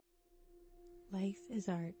Life is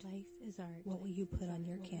art. What will you put on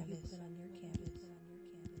your canvas?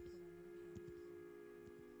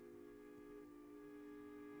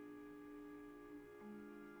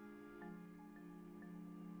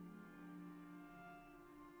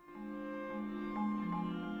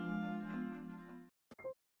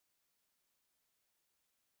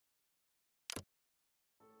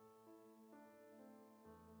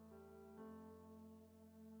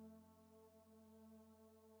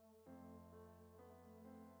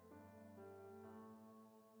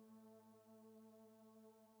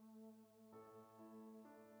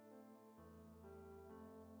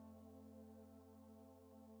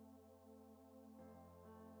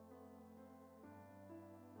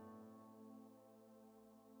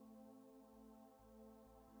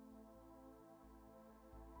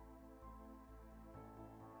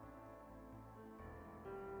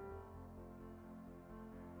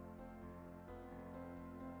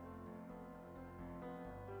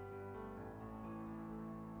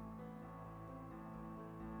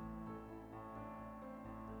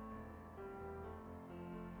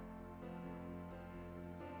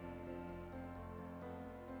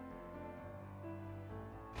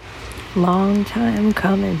 Long time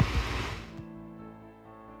coming.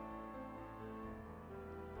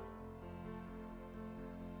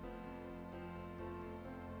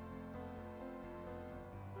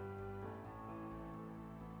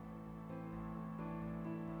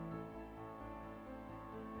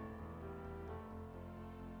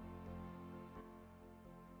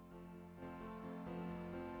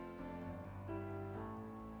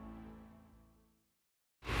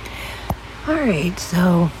 Alright,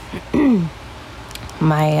 so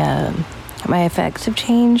my effects have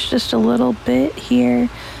changed just a little bit here.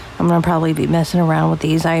 I'm going to probably be messing around with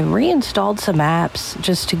these. I reinstalled some apps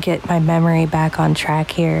just to get my memory back on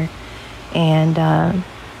track here. And I'm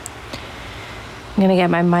going to get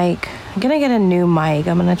my mic. I'm going to get a new mic.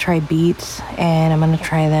 I'm going to try Beats, and I'm going to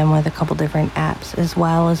try them with a couple different apps as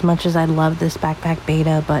well, as much as I love this backpack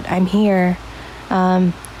beta. But I'm here.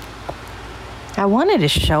 I wanted to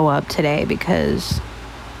show up today because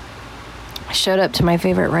I showed up to my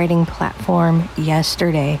favorite writing platform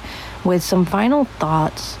yesterday with some final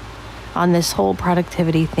thoughts on this whole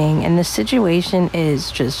productivity thing. And the situation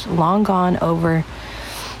is just long gone over.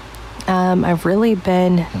 I've really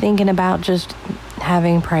been thinking about just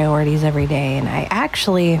having priorities every day. And I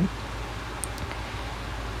actually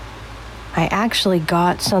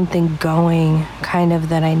got something going kind of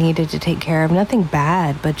that I needed to take care of. Nothing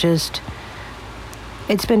bad, but just...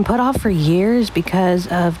 it's been put off for years because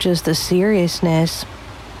of just the seriousness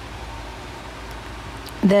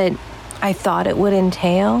that I thought it would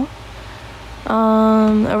entail.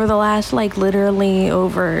 Over the last, literally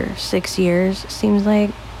over 6 years, seems like.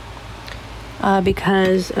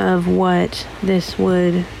 Because of what this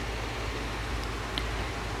would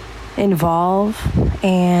involve.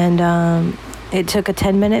 And it took a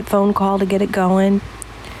 10-minute phone call to get it going.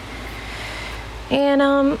 And,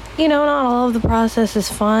 not all of the process is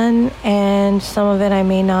fun, and some of it I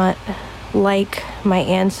may not like my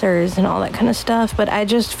answers and all that kind of stuff, but I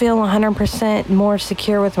just feel 100% more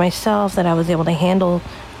secure with myself that I was able to handle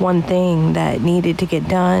one thing that needed to get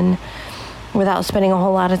done without spending a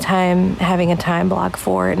whole lot of time having a time block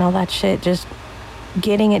for it and all that shit, just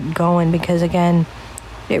getting it going, because, again,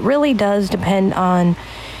 it really does depend on,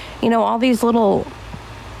 all these little...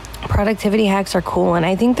 productivity hacks are cool, and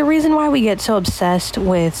I think the reason why we get so obsessed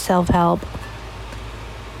with self-help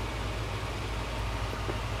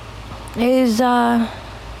is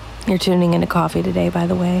you're tuning into coffee today, by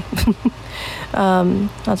the way.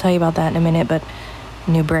 I'll tell you about that in a minute, but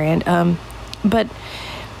new brand. But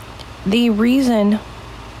the reason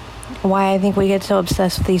why I think we get so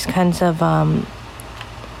obsessed with these kinds of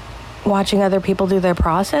watching other people do their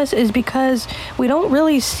process is because we don't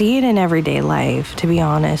really see it in everyday life, to be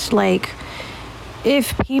honest. Like,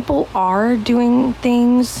 if people are doing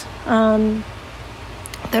things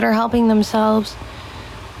that are helping themselves,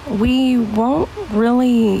 we won't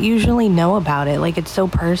really usually know about it. Like, it's so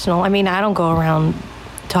personal. I mean, I don't go around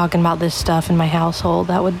talking about this stuff in my household.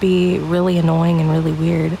 That would be really annoying and really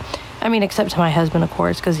weird. I mean, except to my husband, of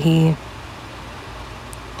course, because he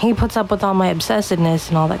puts up with all my obsessiveness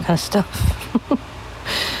and all that kind of stuff.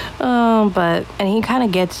 And he kind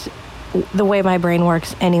of gets the way my brain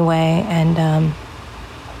works anyway.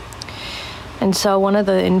 And so one of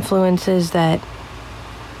the influences that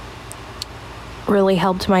really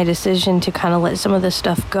helped my decision to kind of let some of this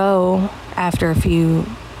stuff go after few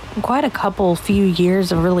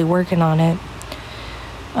years of really working on it,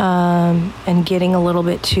 and getting a little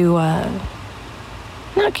bit too,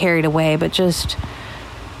 not carried away, but just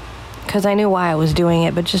because I knew why I was doing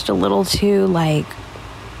it, but just a little too like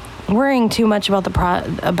worrying too much about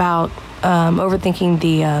overthinking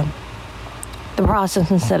the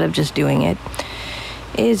process instead of just doing it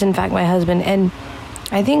is in fact my husband. And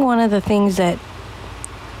I think one of the things that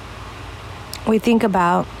we think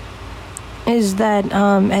about is that,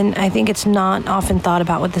 and I think it's not often thought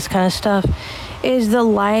about with this kind of stuff, is the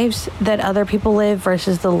lives that other people live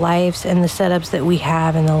versus the lives and the setups that we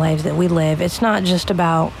have and the lives that we live. It's not just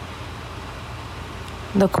about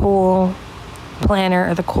the cool planner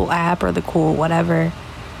or the cool app or the cool whatever.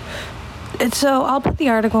 And so I'll put the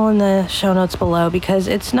article in the show notes below, because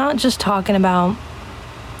it's not just talking about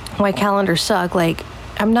why calendars suck. Like,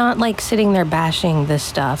 I'm not like sitting there bashing this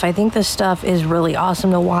stuff. I think this stuff is really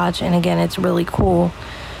awesome to watch, and again, it's really cool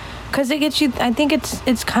because it gets you. I think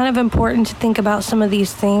it's kind of important to think about some of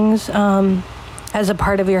these things as a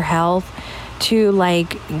part of your health, to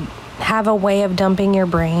like have a way of dumping your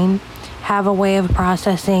brain, have a way of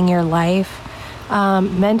processing your life.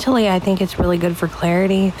 Mentally, I think it's really good for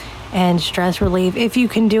clarity and stress relief if you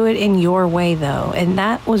can do it in your way, though. And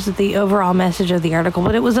that was the overall message of the article.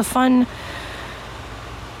 But it was a fun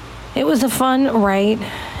write.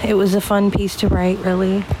 It was a fun piece to write,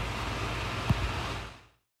 really.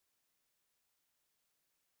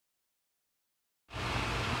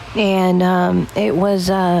 And it was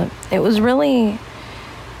really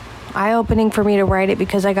eye-opening for me to write it,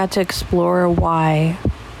 because I got to explore why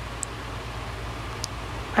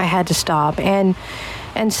I had to stop. And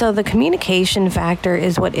so the communication factor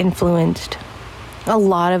is what influenced a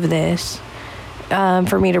lot of this,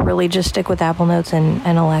 for me to really just stick with Apple Notes and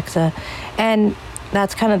Alexa. And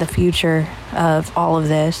that's kind of the future of all of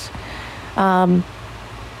this. So I'm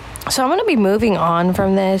going to be moving on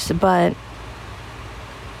from this, but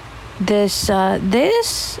this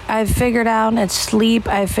I've figured out. It's sleep.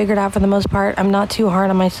 I've figured out for the most part. I'm not too hard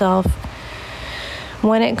on myself.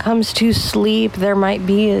 When it comes to sleep, there might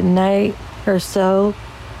be a night or so,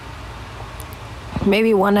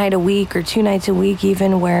 maybe one night a week or 2 nights a week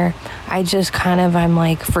even, where I'm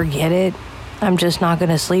like, forget it. I'm just not going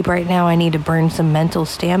to sleep right now. I need to burn some mental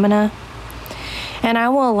stamina. And I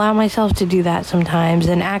will allow myself to do that sometimes.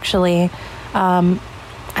 And actually, I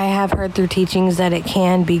have heard through teachings that it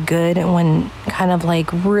can be good when kind of like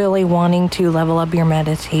really wanting to level up your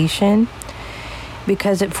meditation,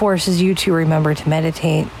 because it forces you to remember to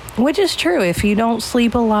meditate, which is true. If you don't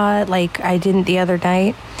sleep a lot, like I didn't the other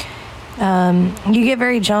night, you get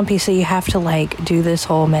very jumpy, so you have to like do this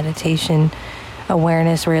whole meditation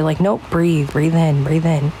awareness where you're like, nope, breathe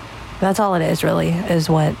in. That's all it is, really, is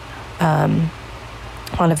what,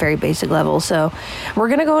 on a very basic level. So we're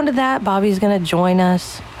going to go into that. Bobby's going to join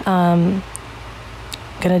us, going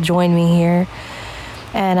to join me here.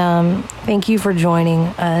 And thank you for joining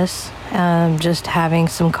us. Just having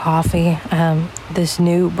some coffee, this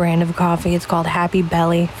new brand of coffee. It's called Happy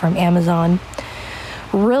Belly from Amazon.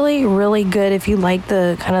 Really, really good if you like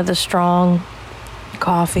the kind of the strong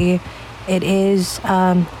coffee. It is,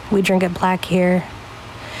 we drink it black here.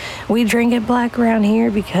 We drink it black around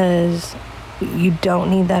here because you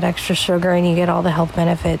don't need that extra sugar, and you get all the health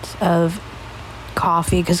benefits of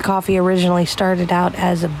coffee, because coffee originally started out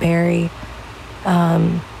as a berry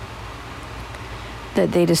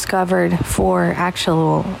that they discovered for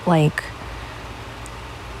actual, like,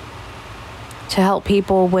 to help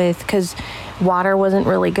people with, because water wasn't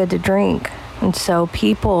really good to drink, and so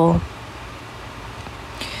people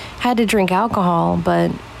had to drink alcohol.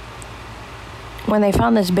 But when they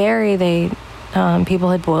found this berry, people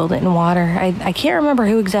had boiled it in water. I can't remember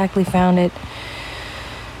who exactly found it,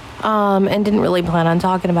 and didn't really plan on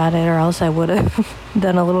talking about it, or else I would have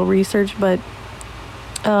done a little research. But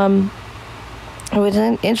it was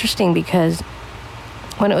interesting because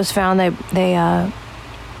when it was found, they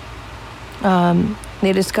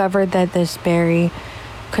discovered that this berry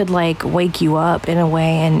could like wake you up in a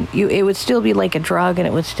way, and it would still be like a drug, and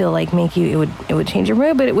it would still like make you, it would change your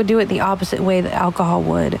mood, but it would do it the opposite way that alcohol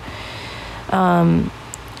would,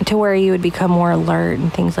 to where you would become more alert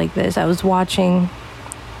and things like this. I was watching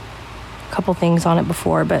a couple things on it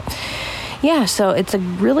before, but yeah, so it's a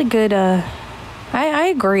really good, I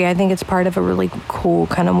agree. I think it's part of a really cool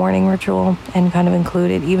kind of morning ritual, and kind of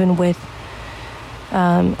included even with,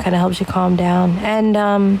 kind of helps you calm down.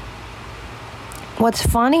 And what's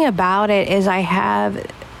funny about it is I have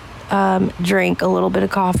drank a little bit of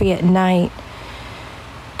coffee at night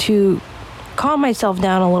to calm myself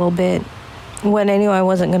down a little bit. When I knew I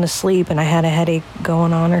wasn't going to sleep and I had a headache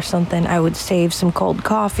going on or something, I would save some cold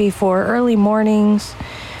coffee for early mornings,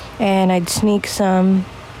 and I'd sneak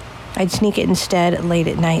it instead late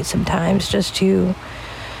at night sometimes, just to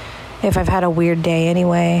if I've had a weird day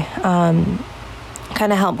anyway.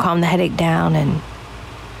 Kind of help calm the headache down and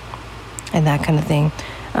that kind of thing.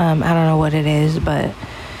 I don't know what it is, but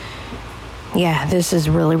yeah, this is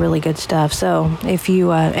really, really good stuff. So if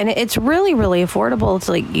you, and it's really, really affordable. It's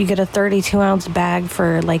like you get a 32-ounce bag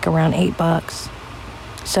for like around $8.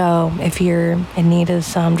 So if you're in need of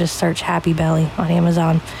some, just search Happy Belly on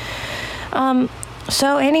Amazon.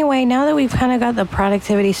 So anyway, now that we've kind of got the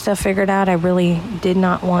productivity stuff figured out, I really did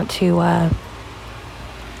not want to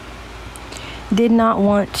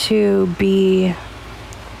be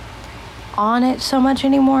on it so much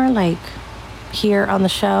anymore, like here on the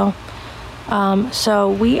show.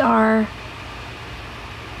 So we are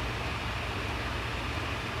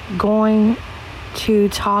going to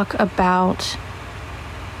talk about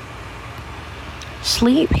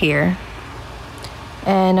sleep here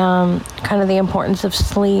and kind of the importance of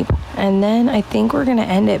sleep. And then I think we're going to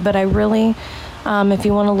end it. But I really, if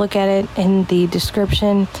you want to look at it in the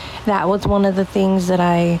description, that was one of the things that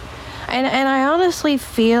I honestly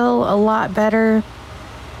feel a lot better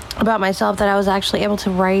about myself, that I was actually able to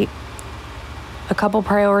write a couple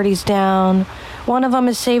priorities down. One of them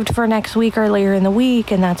is saved for next week earlier in the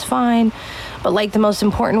week, and that's fine. But like the most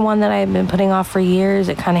important one that I've been putting off for years,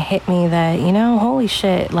 it kind of hit me that, holy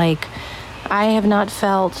shit, like I have not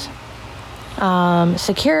felt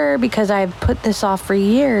secure because I've put this off for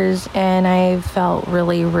years, and I felt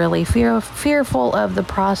really, really fearful of the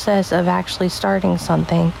process of actually starting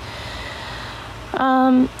something.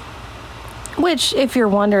 Which, if you're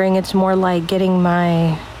wondering, it's more like getting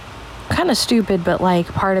my, kind of stupid, but like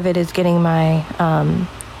part of it is getting my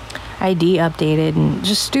ID updated and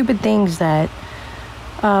just stupid things that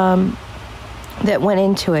went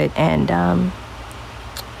into it, and that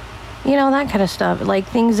kind of stuff, like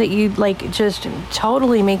things that you like, just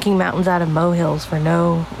totally making mountains out of molehills for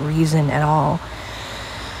no reason at all.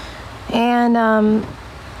 And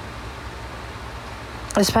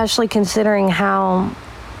especially considering how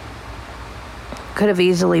could have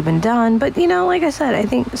easily been done. But like I said, I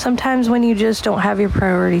think sometimes when you just don't have your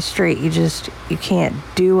priorities straight, you can't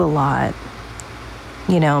do a lot,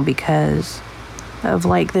 because of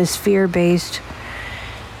like this fear-based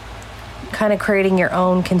kind of creating your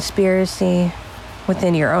own conspiracy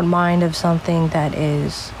within your own mind of something that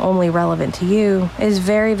is only relevant to you is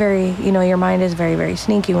very, very, your mind is very, very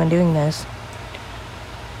sneaky when doing this.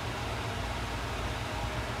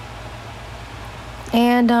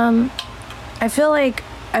 And I feel like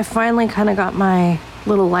I finally kind of got my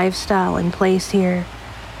little lifestyle in place here.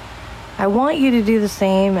 I want you to do the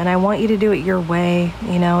same, and I want you to do it your way.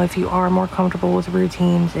 If you are more comfortable with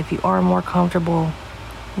routines, if you are more comfortable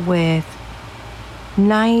with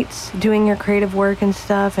nights doing your creative work and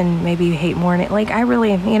stuff, and maybe you hate morning. Like I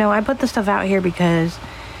really, I put the stuff out here because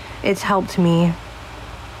it's helped me.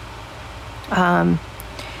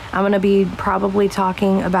 I'm going to be probably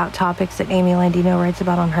talking about topics that Amy Landino writes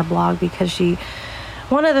about on her blog, because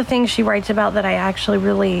one of the things she writes about that I actually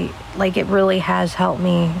really, like, it really has helped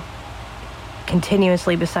me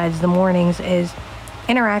continuously besides the mornings, is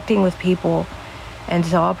interacting with people. And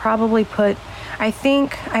so I'll probably I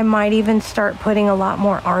think I might even start putting a lot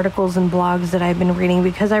more articles and blogs that I've been reading,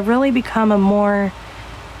 because I've really become a more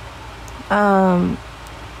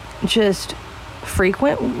just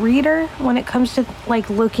frequent reader when it comes to like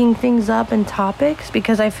looking things up and topics,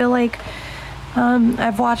 because I feel like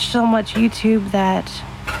I've watched so much YouTube that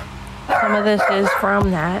some of this is from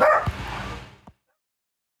that.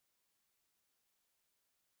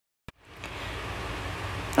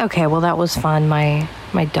 Okay, well, that was fun. My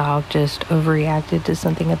dog just overreacted to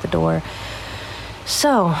something at the door.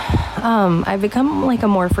 So, I've become like a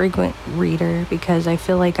more frequent reader, because I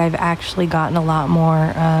feel like I've actually gotten a lot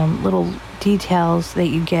more little details that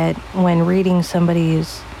you get when reading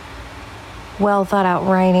somebody's well thought out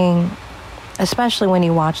writing, especially when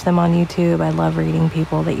you watch them on YouTube. I love reading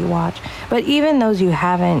people that you watch. But even those you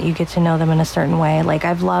haven't, you get to know them in a certain way. Like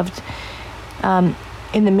I've loved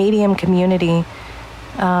in the Medium community,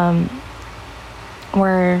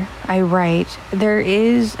 where I write, there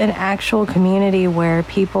is an actual community where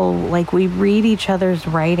people, like, we read each other's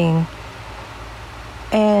writing,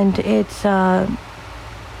 and it's I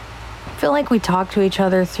feel like we talk to each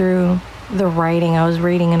other through the writing. I was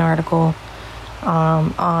reading an article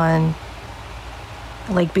on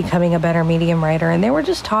like becoming a better medium writer, and they were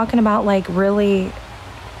just talking about like really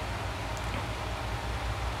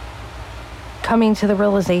coming to the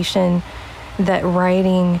realization that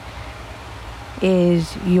writing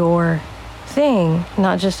is your thing,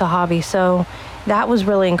 not just a hobby. So that was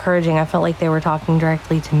really encouraging. I felt like they were talking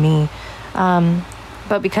directly to me.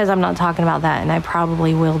 But because I'm not talking about that, and I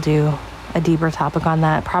probably will do a deeper topic on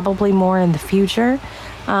that, probably more in the future,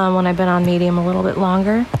 when I've been on Medium a little bit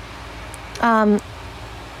longer.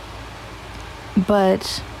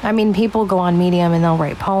 But, I mean, people go on Medium and they'll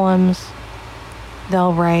write poems.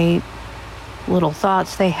 They'll write little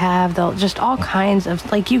thoughts they have. They'll just all kinds of,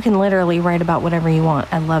 like, you can literally write about whatever you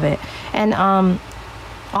want. I love it. And,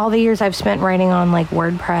 all the years I've spent writing on, like,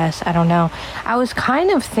 WordPress, I don't know. I was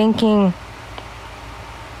kind of thinking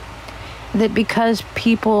that because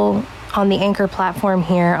people on the Anchor platform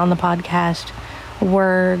here on the podcast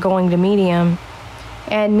were going to Medium,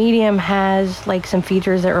 and Medium has, like, some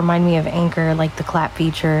features that remind me of Anchor, like the clap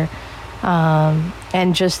feature,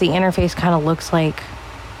 and just the interface kind of looks like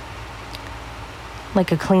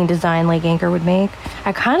a clean design like Anchor would make.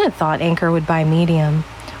 I kind of thought Anchor would buy Medium,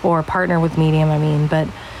 or partner with Medium, I mean, but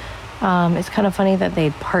it's kind of funny that they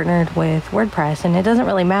partnered with WordPress, and it doesn't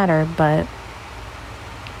really matter, but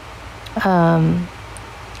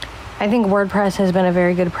I think WordPress has been a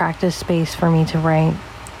very good practice space for me to write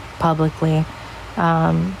publicly,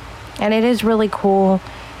 and it is really cool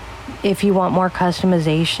if you want more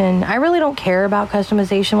customization. I really don't care about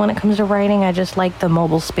customization when it comes to writing. I just like the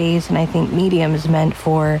mobile space, and I think Medium is meant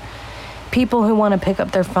for people who want to pick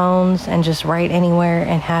up their phones and just write anywhere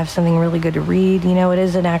and have something really good to read. You know, it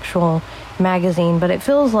is an actual magazine, but it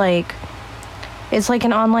feels like it's like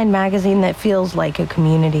an online magazine that feels like a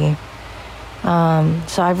community.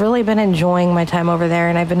 So I've really been enjoying my time over there,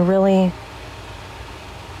 and I've been really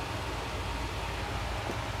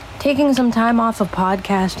taking some time off of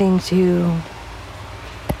podcasting to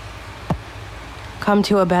come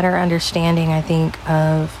to a better understanding, I think,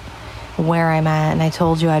 of where I'm at. And I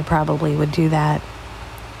told you I'd probably would do that.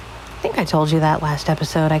 I think I told you that last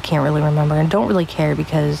episode. I can't really remember, and don't really care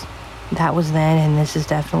because that was then and this is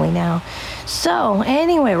definitely now. So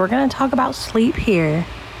anyway, we're going to talk about sleep here.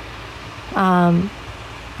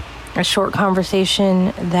 A short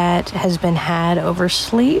conversation that has been had over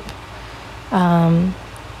sleep. I'm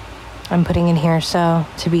putting in here, so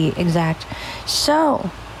to be exact. So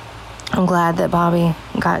I'm glad that Bobby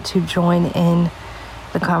got to join in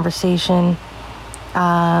the conversation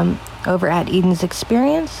over at Eden's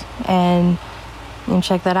Experience, and you can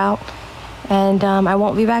check that out. And I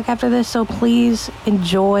won't be back after this, so please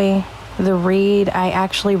enjoy the read. I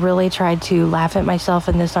actually really tried to laugh at myself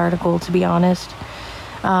in this article, to be honest,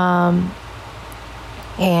 and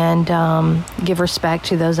give respect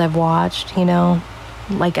to those I've watched, you know,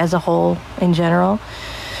 like as a whole in general.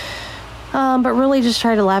 But really just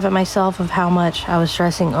try to laugh at myself of how much I was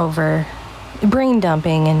stressing over brain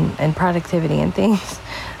dumping and productivity and things.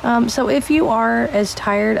 So if you are as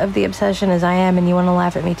tired of the obsession as I am and you want to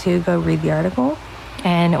laugh at me too, go read the article.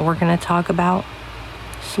 And we're going to talk about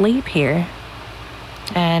sleep here.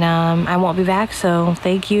 And I won't be back, so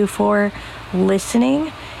thank you for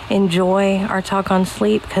listening. Enjoy our talk on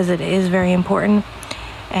sleep because it is very important.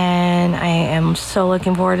 And I am so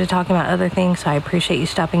looking forward to talking about other things, so I appreciate you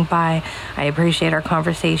stopping by. I appreciate our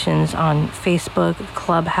conversations on Facebook,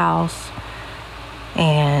 Clubhouse,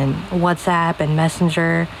 and WhatsApp and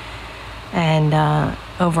Messenger, and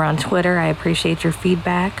over on Twitter. I appreciate your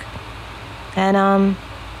feedback. And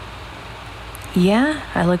yeah,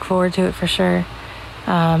 I look forward to it for sure.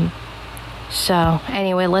 So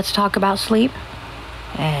anyway, let's talk about sleep,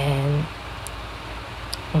 and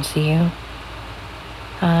we'll see you.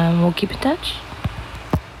 We'll keep in touch.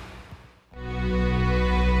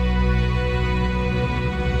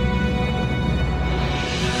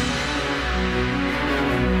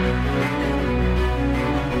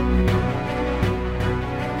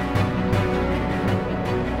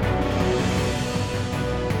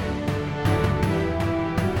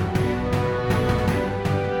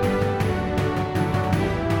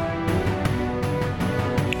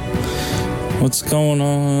 What's going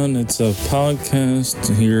on? It's a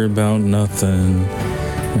podcast here about nothing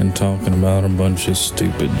and talking about a bunch of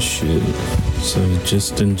stupid shit. So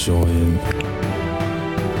just enjoy it.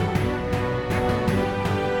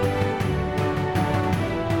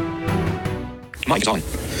 Mic's on.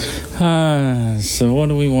 So what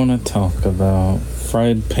do we want to talk about?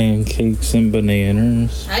 Fried pancakes and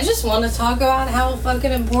bananas? I just want to talk about how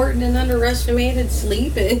fucking important and underestimated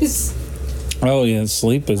sleep is. Oh yeah,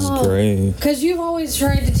 sleep is great. Because you've always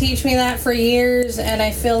tried to teach me that for years, and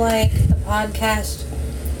I feel like the podcast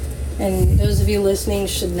and those of you listening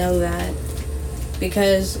should know that.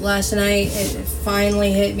 Because last night, it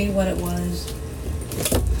finally hit me what it was.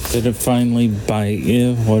 Did it finally bite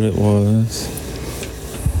you what it was?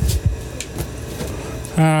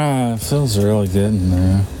 It feels really good in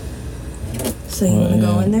there. So you want to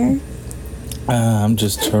go in there? I'm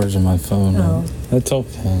just charging my phone. Oh. That's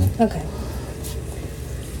okay. Okay.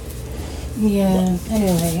 Yeah,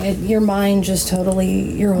 anyway, your mind just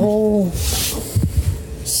totally, your whole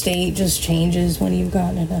state just changes when you've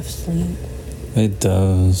gotten enough sleep. It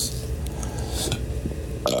does.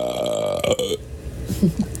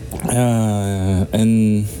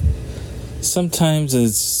 And sometimes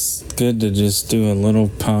it's good to just do a little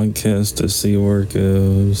podcast to see where it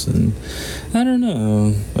goes. And I don't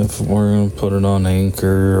know if we're going to put it on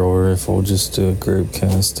Anchor or if we'll just do a group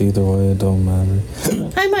cast. Either way, it don't matter.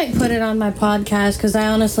 I might put it on my podcast because I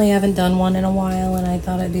honestly haven't done one in a while, and I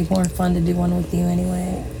thought it'd be more fun to do one with you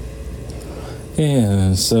anyway.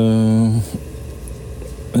 Yeah, so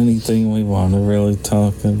anything we want to really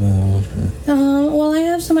talk about? Well, I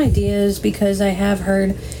have some ideas because I have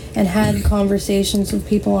heard and had conversations with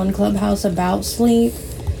people on Clubhouse about sleep.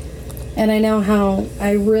 And I know how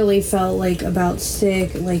I really felt like about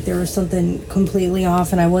sick, like there was something completely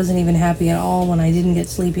off, and I wasn't even happy at all when I didn't get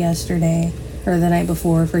sleep yesterday, or the night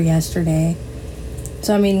before for yesterday.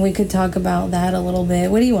 So, I mean, we could talk about that a little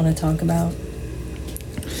bit. What do you want to talk about?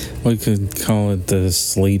 We could call it the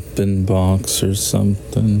sleeping box or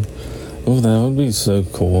something. Oh, that would be so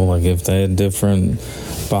cool. Like if they had different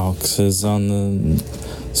boxes on the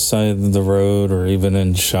side of the road, or even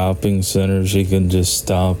in shopping centers, you can just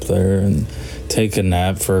stop there and take a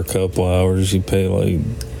nap for a couple hours. You pay like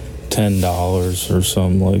 $10 or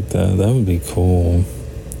something like that. That would be cool.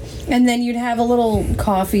 And then you'd have a little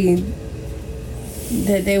coffee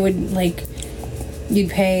that they would like, you'd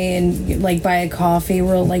pay and like buy a coffee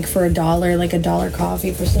like for $1, like $1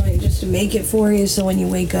 coffee for somebody just to make it for you. So when you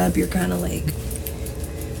wake up, you're kind of like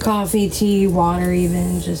coffee, tea, water,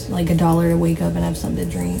 even just like $1 to wake up and have something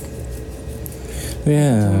to drink.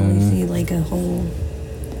 Yeah. Totally see like a whole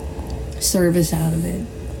service out of it.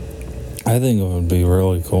 I think it would be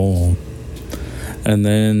really cool. And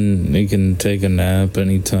then you can take a nap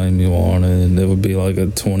anytime you want it. It would be like a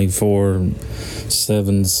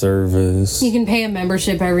 24/7 service. You can pay a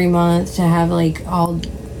membership every month to have like all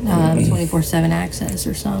 24/7 access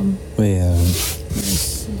or something. Yeah.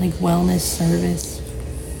 It's like wellness service.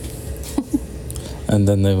 And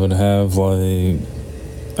then they would have like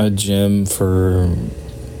a gym for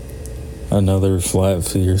another flat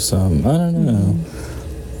fee or something. I don't know.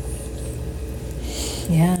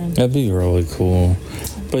 Yeah. That'd be really cool.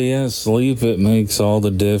 But yeah, sleep, it makes all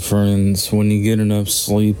the difference. When you get enough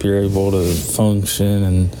sleep, you're able to function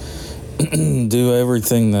and do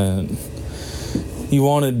everything that you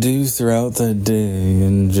want to do throughout that day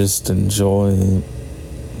and just enjoy it.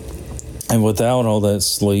 And without all that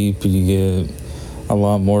sleep, you get a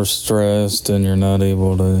lot more stressed and you're not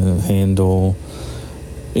able to handle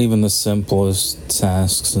even the simplest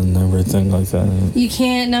tasks and everything like that. You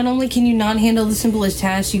can't, not only can you not handle the simplest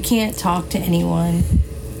tasks, you can't talk to anyone.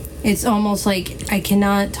 It's almost like I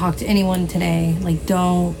cannot talk to anyone today. Like,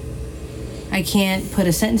 I can't put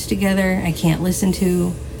a sentence together. I can't listen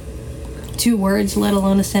to 2 words, let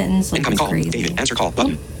alone a sentence. Like, it's crazy. David, answer call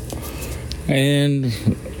button. And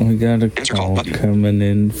we got a call coming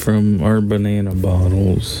in from our banana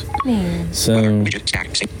bottles. Yeah. So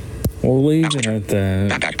we'll leave it at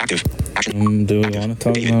that. Do we want to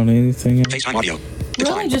talk about anything else? FaceTime audio.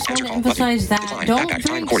 Really just want to emphasize that. Don't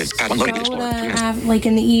drink soda like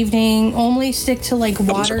in the evening. Only stick to like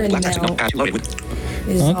water and milk.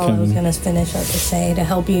 Is all I was going to finish up to say to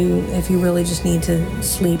help you if you really just need to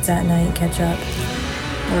sleep that night, catch up.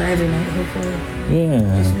 Or every night, hopefully. Yeah.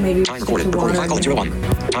 Just maybe Time recorded. Recording 5:01.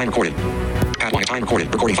 Time recorded. Time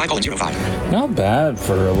recorded. Recording 5:05. Not bad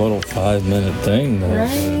for a little 5-minute thing, though.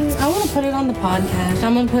 Right? I want to put it on the podcast.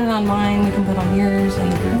 I'm going to put it on mine. We can put on yours and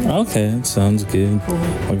the group. Okay, that sounds good. Cool.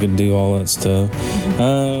 I could do all that stuff.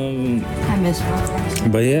 I miss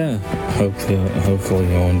podcasting. But yeah, hopefully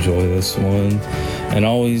you'll enjoy this one. And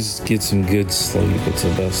always get some good sleep. It's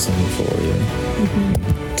the best thing for you.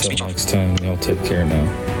 Until next time, y'all take care now.